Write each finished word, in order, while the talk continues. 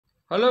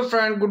Hello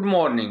friend, good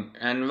morning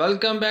and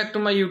welcome back to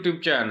my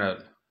YouTube channel.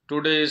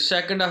 Today is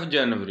 2nd of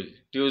January,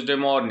 Tuesday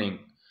morning.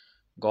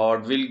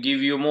 God will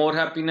give you more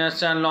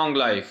happiness and long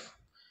life.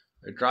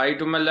 I try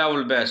to my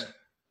level best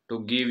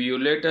to give you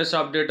latest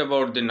update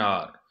about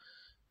Dinar.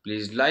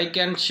 Please like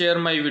and share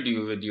my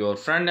video with your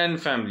friend and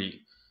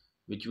family,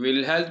 which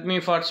will help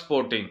me for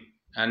supporting.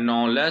 And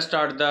now let's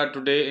start the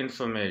today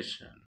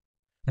information.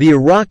 The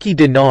Iraqi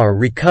dinar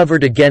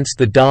recovered against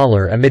the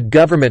dollar amid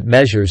government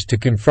measures to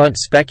confront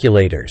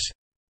speculators.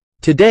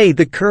 Today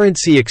the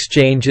currency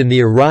exchange in the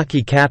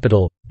Iraqi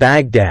capital,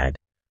 Baghdad,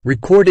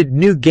 recorded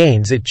new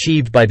gains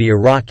achieved by the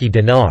Iraqi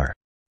dinar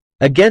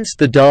against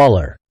the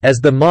dollar, as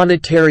the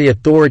monetary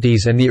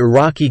authorities and the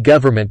Iraqi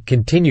government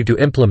continue to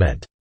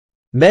implement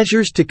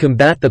measures to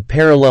combat the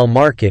parallel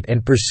market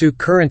and pursue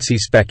currency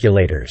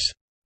speculators.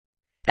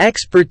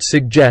 Experts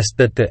suggest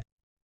that the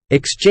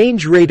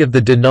exchange rate of the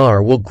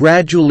dinar will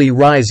gradually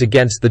rise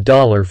against the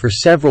dollar for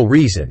several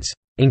reasons,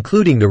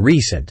 including the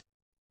recent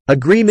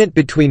agreement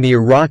between the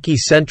Iraqi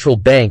Central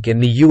Bank and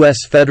the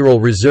U.S. Federal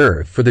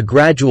Reserve for the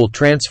gradual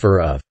transfer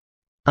of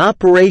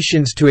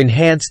operations to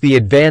enhance the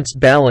advance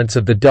balance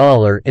of the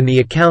dollar in the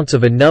accounts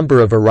of a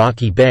number of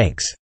Iraqi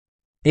banks.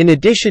 In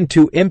addition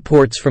to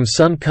imports from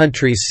some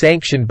countries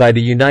sanctioned by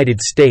the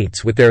United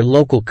States with their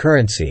local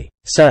currency,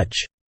 such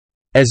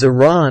as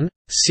Iran,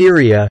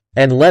 Syria,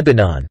 and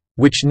Lebanon,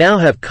 which now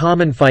have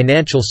common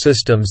financial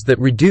systems that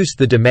reduce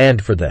the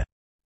demand for the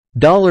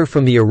dollar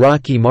from the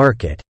Iraqi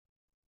market.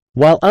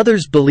 While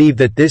others believe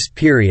that this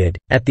period,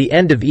 at the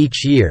end of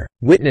each year,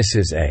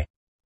 witnesses a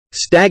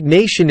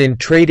stagnation in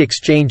trade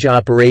exchange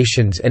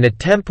operations and a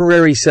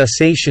temporary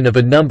cessation of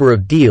a number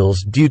of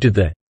deals due to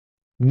the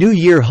New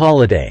Year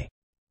holiday.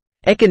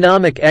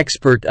 Economic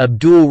expert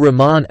Abdul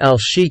Rahman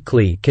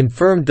al-Shikli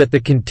confirmed that the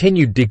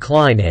continued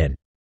decline in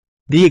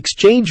the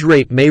exchange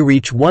rate may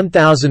reach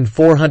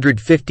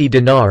 1,450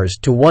 dinars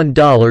to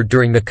 $1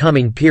 during the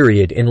coming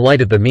period in light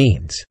of the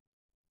means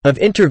of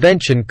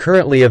intervention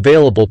currently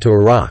available to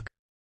Iraq.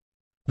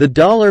 The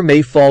dollar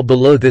may fall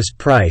below this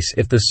price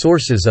if the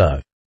sources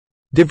of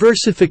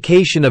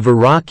diversification of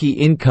Iraqi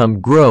income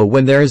grow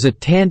when there is a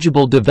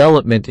tangible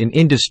development in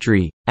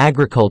industry,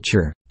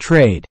 agriculture,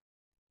 trade,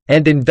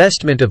 and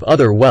investment of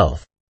other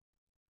wealth.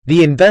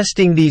 The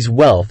investing these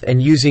wealth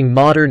and using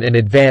modern and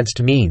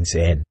advanced means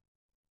in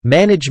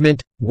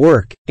management,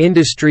 work,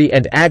 industry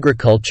and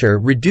agriculture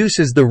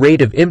reduces the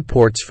rate of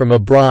imports from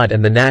abroad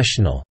and the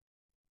national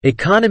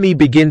economy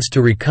begins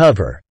to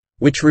recover,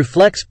 which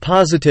reflects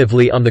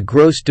positively on the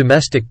gross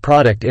domestic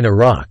product in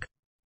Iraq.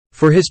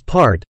 For his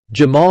part,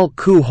 Jamal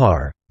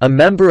Kuhar, a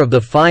member of the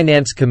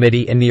Finance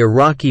Committee in the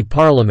Iraqi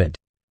parliament,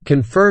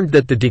 confirmed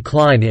that the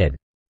decline in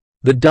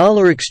the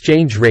dollar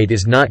exchange rate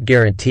is not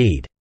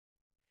guaranteed.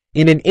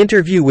 In an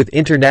interview with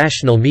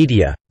international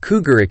media,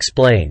 Cougar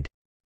explained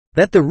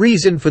that the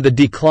reason for the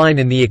decline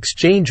in the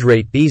exchange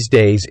rate these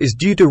days is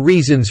due to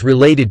reasons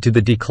related to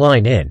the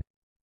decline in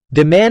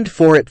demand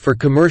for it for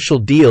commercial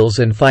deals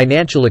and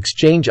financial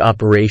exchange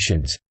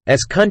operations,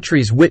 as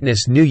countries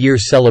witness New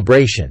Year's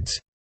celebrations.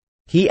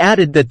 He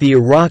added that the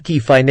Iraqi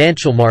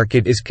financial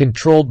market is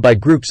controlled by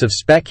groups of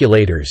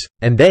speculators,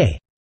 and they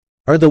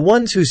are the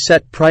ones who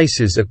set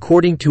prices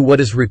according to what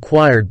is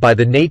required by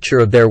the nature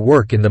of their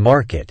work in the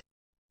market,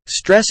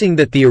 stressing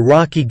that the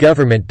Iraqi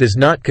government does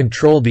not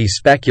control these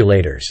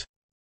speculators.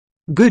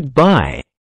 Goodbye.